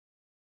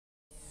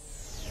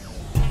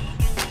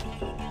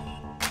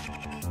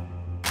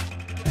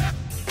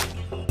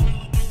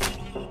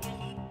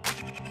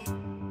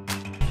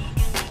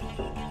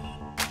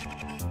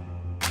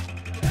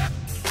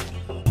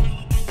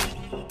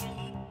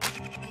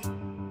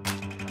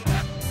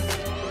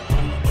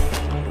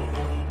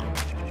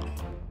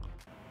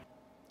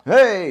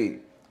Hey,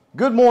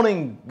 good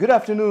morning, good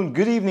afternoon,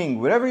 good evening,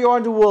 wherever you are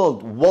in the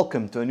world,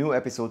 welcome to a new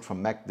episode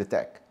from Mac the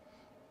Tech.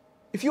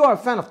 If you are a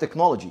fan of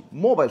technology,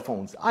 mobile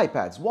phones,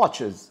 iPads,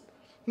 watches,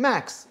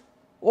 Macs,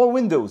 or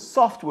Windows,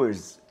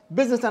 softwares,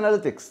 business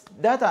analytics,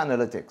 data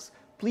analytics,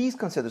 please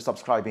consider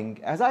subscribing,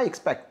 as I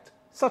expect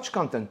such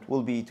content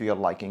will be to your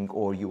liking,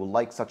 or you will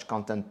like such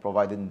content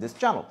provided in this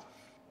channel.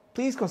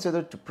 Please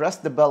consider to press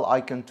the bell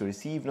icon to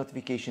receive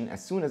notification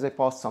as soon as I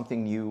post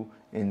something new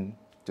into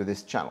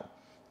this channel.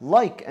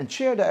 Like and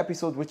share the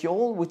episode with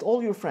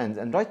all your friends,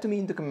 and write to me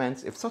in the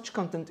comments if such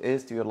content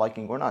is to your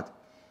liking or not.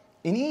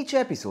 In each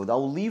episode, I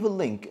will leave a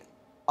link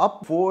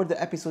up for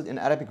the episode in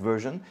Arabic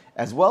version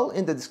as well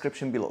in the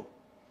description below.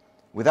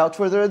 Without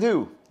further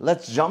ado,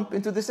 let's jump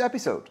into this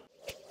episode.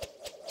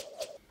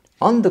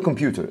 On the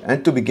computer,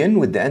 and to begin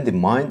with the end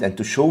in mind and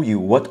to show you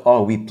what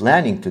are we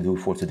planning to do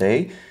for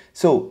today,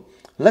 so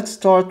let's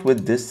start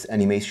with this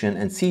animation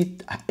and see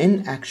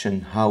in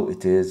action how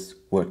it is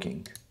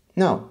working.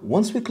 Now,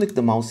 once we click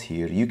the mouse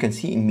here, you can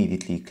see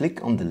immediately,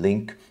 click on the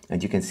link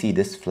and you can see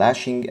this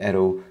flashing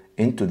arrow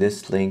into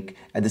this link.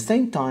 At the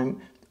same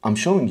time, I'm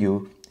showing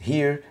you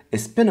here a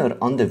spinner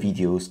on the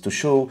videos to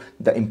show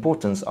the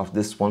importance of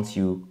this once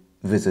you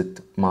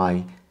visit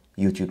my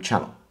YouTube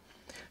channel.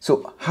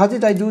 So how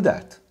did I do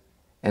that?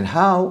 And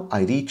how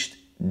I reached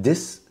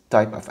this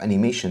type of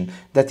animation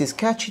that is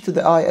catchy to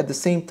the eye, at the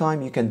same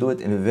time you can do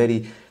it in a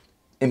very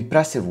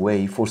impressive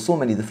way for so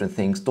many different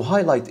things to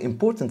highlight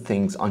important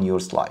things on your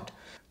slide.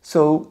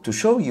 So to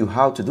show you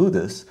how to do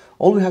this,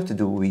 all we have to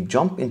do, we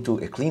jump into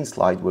a clean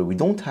slide where we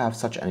don't have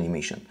such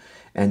animation,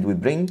 and we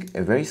bring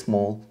a very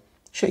small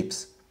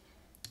shapes.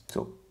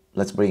 So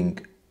let's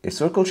bring a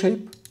circle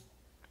shape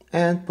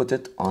and put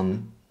it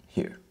on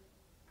here.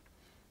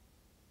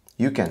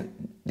 You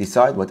can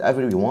decide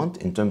whatever you want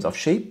in terms of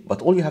shape,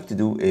 but all you have to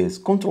do is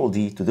Ctrl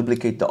D to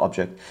duplicate the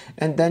object,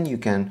 and then you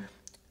can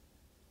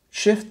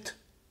shift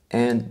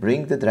and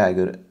bring the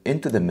dragger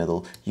into the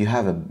middle. You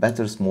have a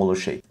better, smaller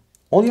shape.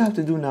 All you have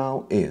to do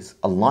now is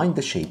align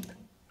the shape,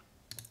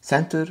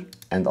 center,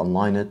 and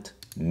align it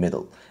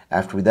middle.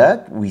 After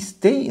that, we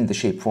stay in the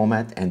shape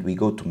format and we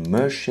go to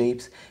merge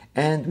shapes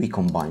and we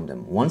combine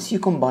them. Once you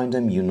combine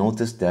them, you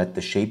notice that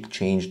the shape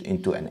changed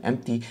into an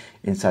empty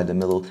inside the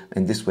middle,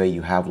 and this way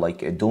you have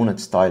like a donut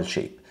style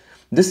shape.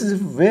 This is a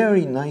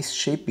very nice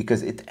shape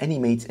because it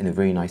animates in a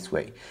very nice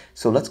way.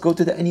 So let's go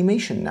to the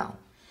animation now.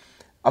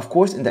 Of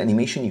course, in the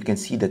animation, you can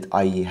see that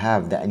I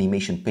have the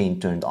animation pane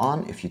turned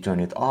on. If you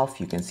turn it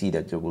off, you can see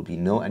that there will be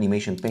no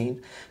animation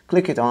pane.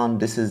 Click it on.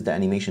 This is the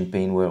animation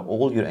pane where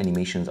all your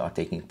animations are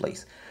taking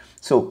place.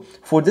 So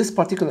for this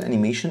particular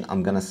animation,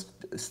 I'm gonna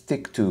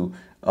stick to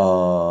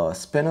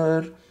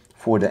spinner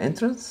for the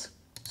entrance.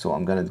 So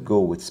I'm gonna go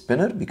with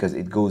spinner because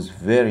it goes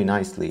very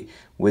nicely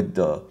with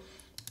the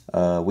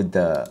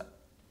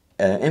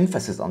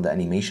emphasis on the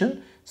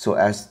animation. So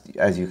as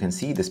you can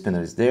see, the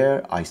spinner is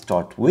there. I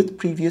start with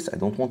previous. I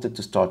don't want it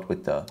to start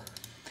with the...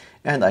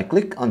 And I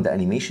click on the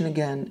animation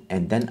again,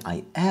 and then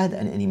I add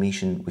an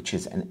animation, which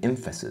is an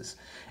emphasis.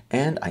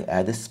 And I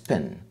add a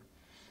spin.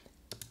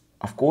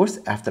 Of course,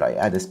 after I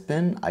add a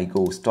spin, I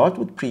go start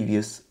with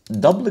previous,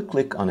 double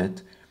click on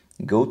it,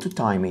 go to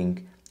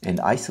timing,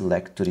 and I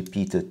select to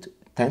repeat it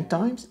 10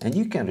 times. And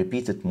you can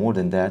repeat it more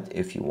than that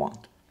if you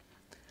want.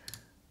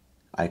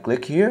 I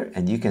click here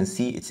and you can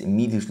see it's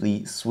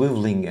immediately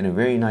swiveling in a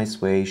very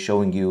nice way,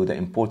 showing you the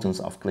importance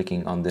of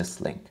clicking on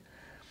this link.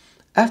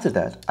 After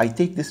that, I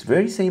take this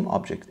very same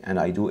object and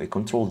I do a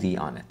Ctrl D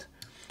on it.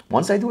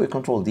 Once I do a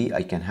Ctrl D,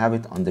 I can have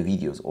it on the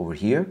videos over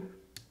here.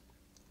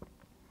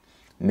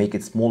 Make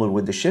it smaller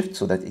with the shift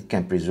so that it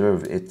can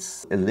preserve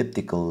its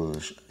elliptical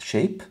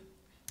shape,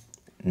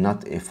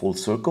 not a full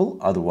circle,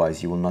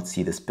 otherwise you will not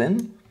see the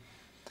spin.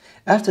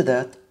 After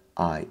that,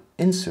 I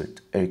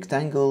insert a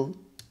rectangle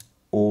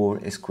or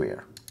a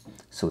square.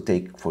 So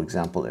take, for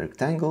example, a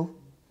rectangle,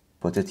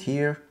 put it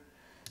here.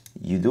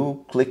 You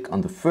do click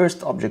on the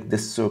first object,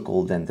 this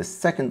circle, then the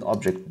second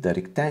object, the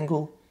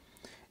rectangle,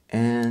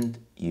 and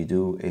you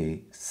do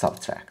a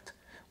subtract.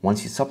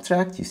 Once you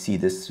subtract, you see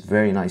this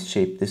very nice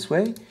shape this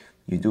way.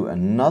 You do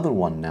another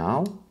one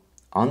now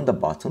on the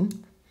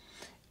bottom.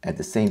 At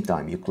the same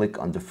time, you click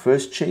on the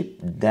first shape,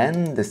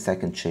 then the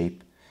second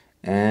shape,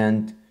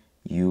 and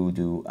you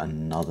do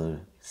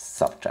another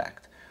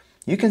subtract.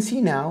 You can see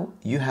now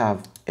you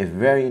have a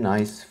very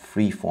nice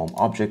freeform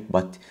object,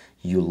 but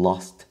you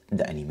lost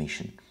the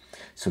animation.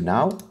 So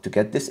now to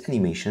get this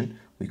animation,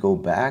 we go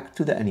back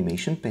to the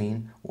animation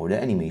pane or the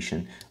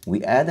animation.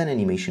 We add an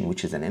animation,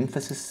 which is an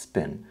emphasis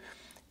spin.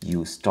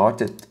 You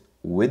start it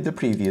with the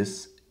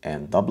previous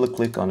and double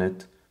click on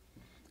it.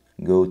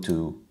 Go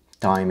to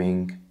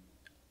timing,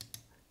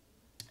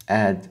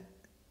 add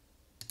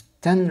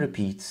 10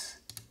 repeats.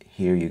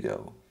 Here you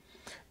go.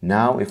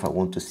 Now, if I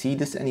want to see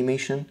this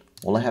animation,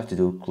 all I have to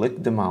do,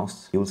 click the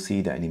mouse, you'll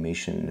see the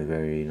animation in a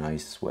very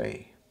nice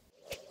way.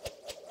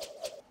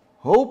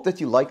 Hope that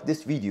you liked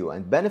this video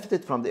and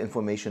benefited from the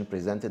information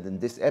presented in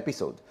this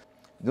episode.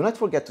 Do not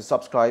forget to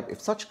subscribe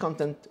if such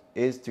content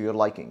is to your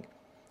liking.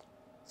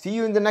 See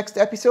you in the next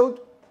episode.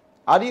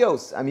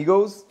 Adios,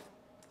 amigos.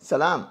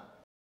 Salam.